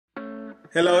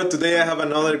Hello, today I have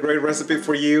another great recipe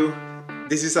for you.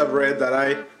 This is a bread that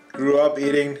I grew up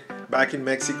eating back in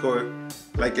Mexico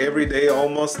like every day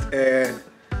almost, and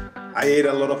I ate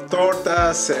a lot of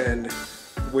tortas, and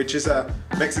which is a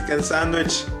Mexican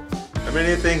sandwich, and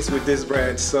many things with this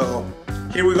bread. So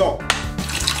here we go.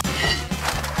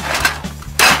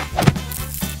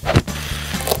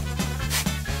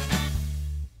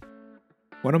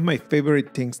 One of my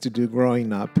favorite things to do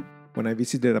growing up when I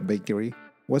visited a bakery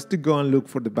was to go and look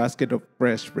for the basket of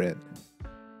fresh bread.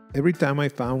 Every time I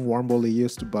found warm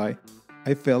bolillos to buy,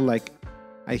 I felt like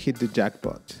I hit the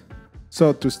jackpot.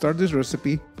 So to start this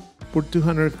recipe, put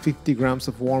 250 grams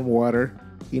of warm water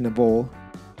in a bowl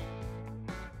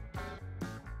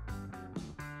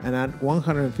and add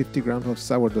 150 grams of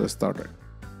sourdough starter.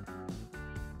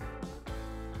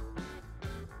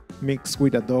 Mix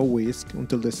with a dough whisk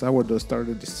until the sourdough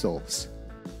starter dissolves.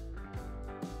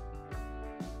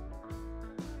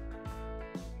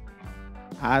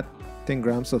 Add 10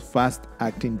 grams of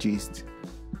fast-acting yeast.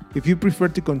 If you prefer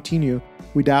to continue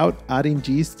without adding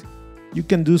yeast, you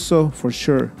can do so for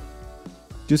sure.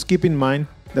 Just keep in mind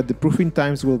that the proofing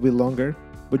times will be longer,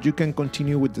 but you can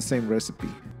continue with the same recipe.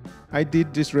 I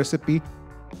did this recipe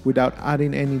without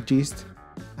adding any yeast,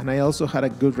 and I also had a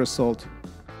good result,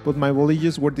 but my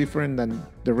bolillos were different than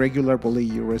the regular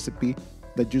bolillo recipe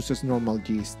that uses normal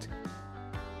yeast.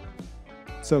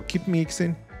 So keep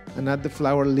mixing and add the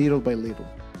flour little by little.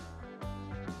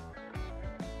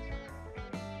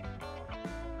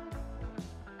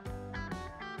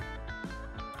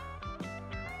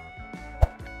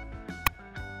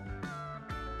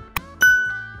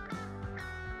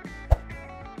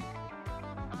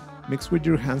 Mix with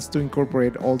your hands to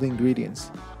incorporate all the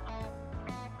ingredients.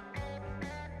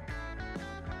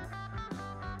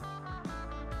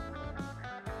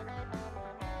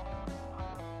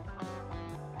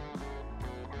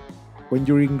 When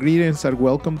your ingredients are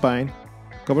well combined,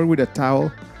 cover with a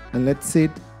towel and let sit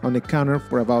on the counter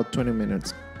for about 20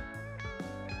 minutes.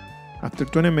 After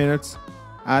 20 minutes,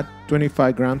 add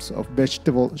 25 grams of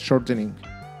vegetable shortening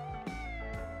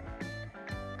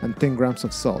and 10 grams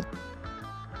of salt.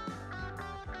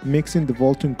 Mix in the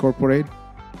bowl to incorporate.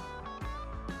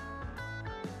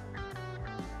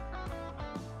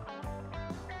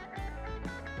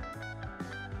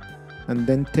 And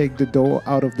then take the dough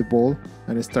out of the bowl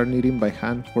and start kneading by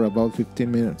hand for about 15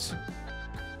 minutes.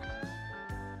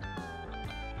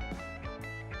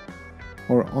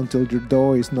 Or until your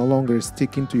dough is no longer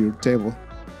sticking to your table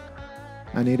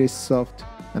and it is soft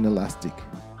and elastic.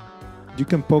 You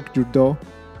can poke your dough,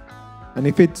 and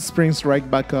if it springs right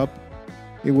back up,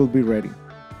 it will be ready.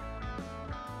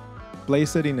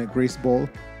 Place it in a greased bowl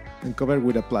and cover it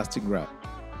with a plastic wrap.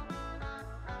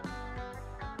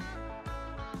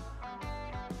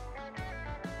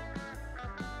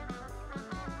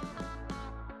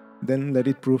 Then let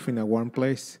it proof in a warm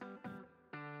place.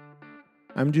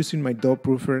 I'm using my dough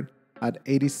proofer at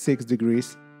 86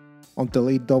 degrees until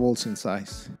it doubles in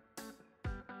size.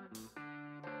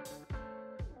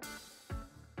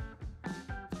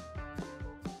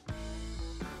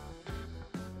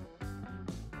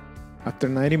 After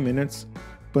 90 minutes,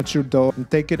 punch your dough and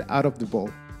take it out of the bowl.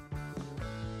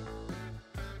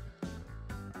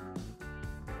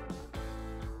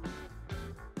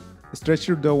 Stretch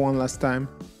your dough one last time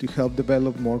to help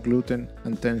develop more gluten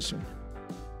and tension.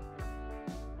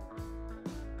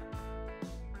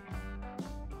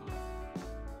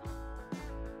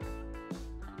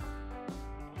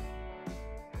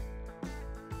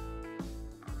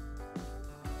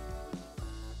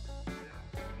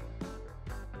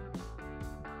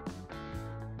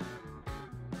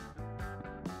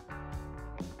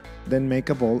 Then make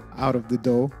a ball out of the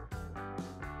dough .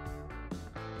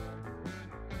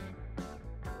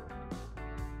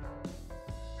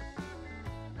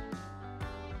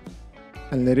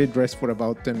 And let it rest for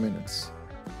about 10 minutes.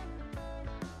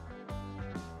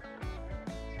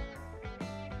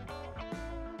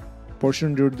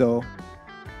 Portion your dough.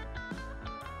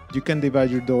 You can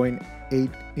divide your dough in 8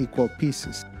 equal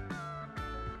pieces.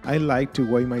 I like to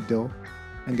weigh my dough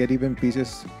and get even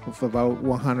pieces of about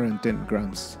 110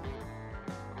 grams.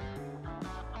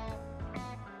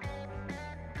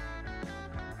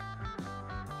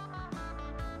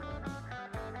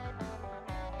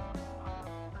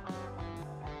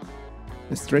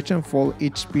 Stretch and fold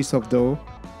each piece of dough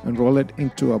and roll it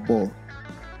into a ball,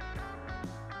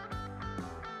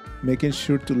 making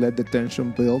sure to let the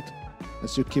tension build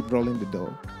as you keep rolling the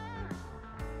dough.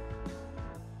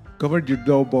 Cover your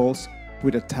dough balls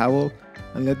with a towel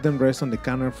and let them rest on the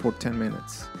counter for 10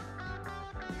 minutes.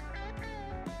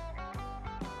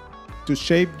 To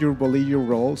shape your bolillo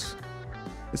rolls,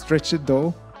 Stretch the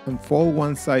dough and fold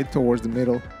one side towards the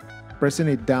middle, pressing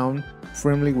it down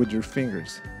firmly with your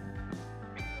fingers.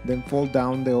 Then fold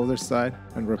down the other side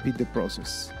and repeat the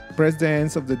process. Press the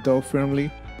ends of the dough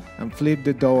firmly and flip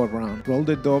the dough around. Roll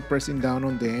the dough pressing down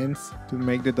on the ends to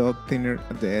make the dough thinner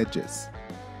at the edges.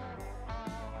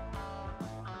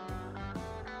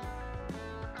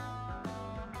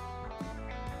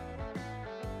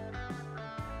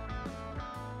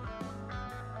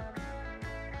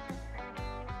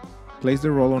 Place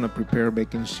the roll on a prepared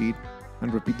baking sheet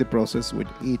and repeat the process with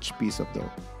each piece of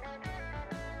dough.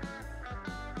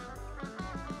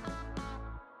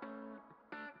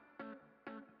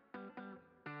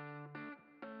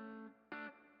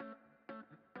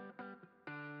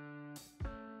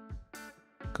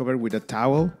 Cover with a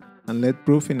towel and let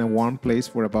proof in a warm place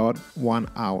for about 1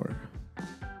 hour.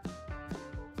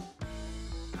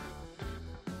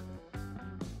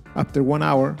 After 1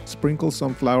 hour, sprinkle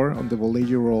some flour on the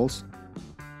bolillo rolls.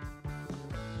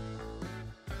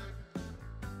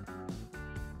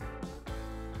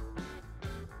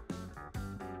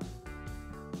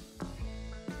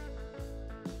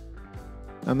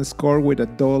 And score with a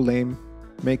dough lame,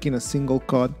 making a single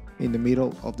cut in the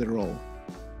middle of the roll.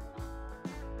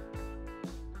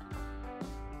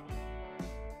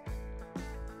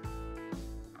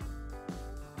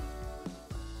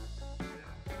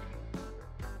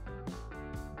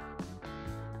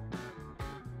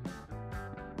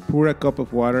 Pour a cup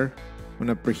of water on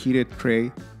a preheated tray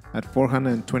at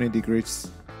 420 degrees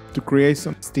to create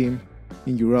some steam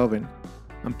in your oven,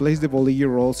 and place the bolillo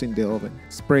rolls in the oven.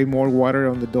 Spray more water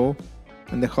on the dough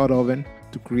and the hot oven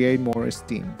to create more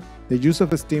steam. The use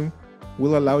of steam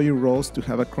will allow your rolls to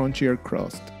have a crunchier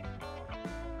crust.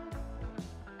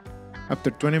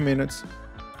 After 20 minutes,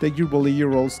 take your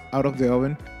bolillo rolls out of the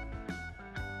oven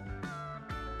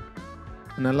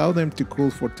and allow them to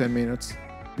cool for 10 minutes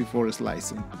before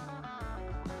slicing.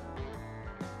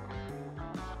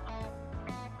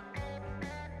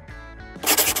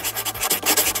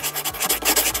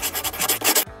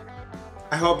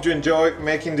 I hope you enjoy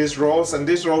making these rolls, and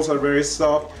these rolls are very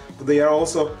soft, but they are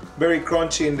also very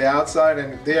crunchy in the outside,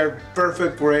 and they are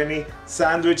perfect for any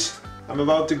sandwich. I'm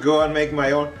about to go and make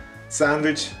my own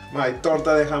sandwich, my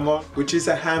torta de jamón, which is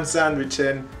a ham sandwich,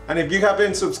 and if you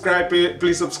haven't subscribed,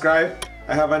 please subscribe.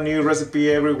 I have a new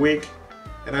recipe every week,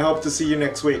 and I hope to see you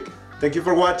next week. Thank you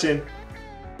for watching.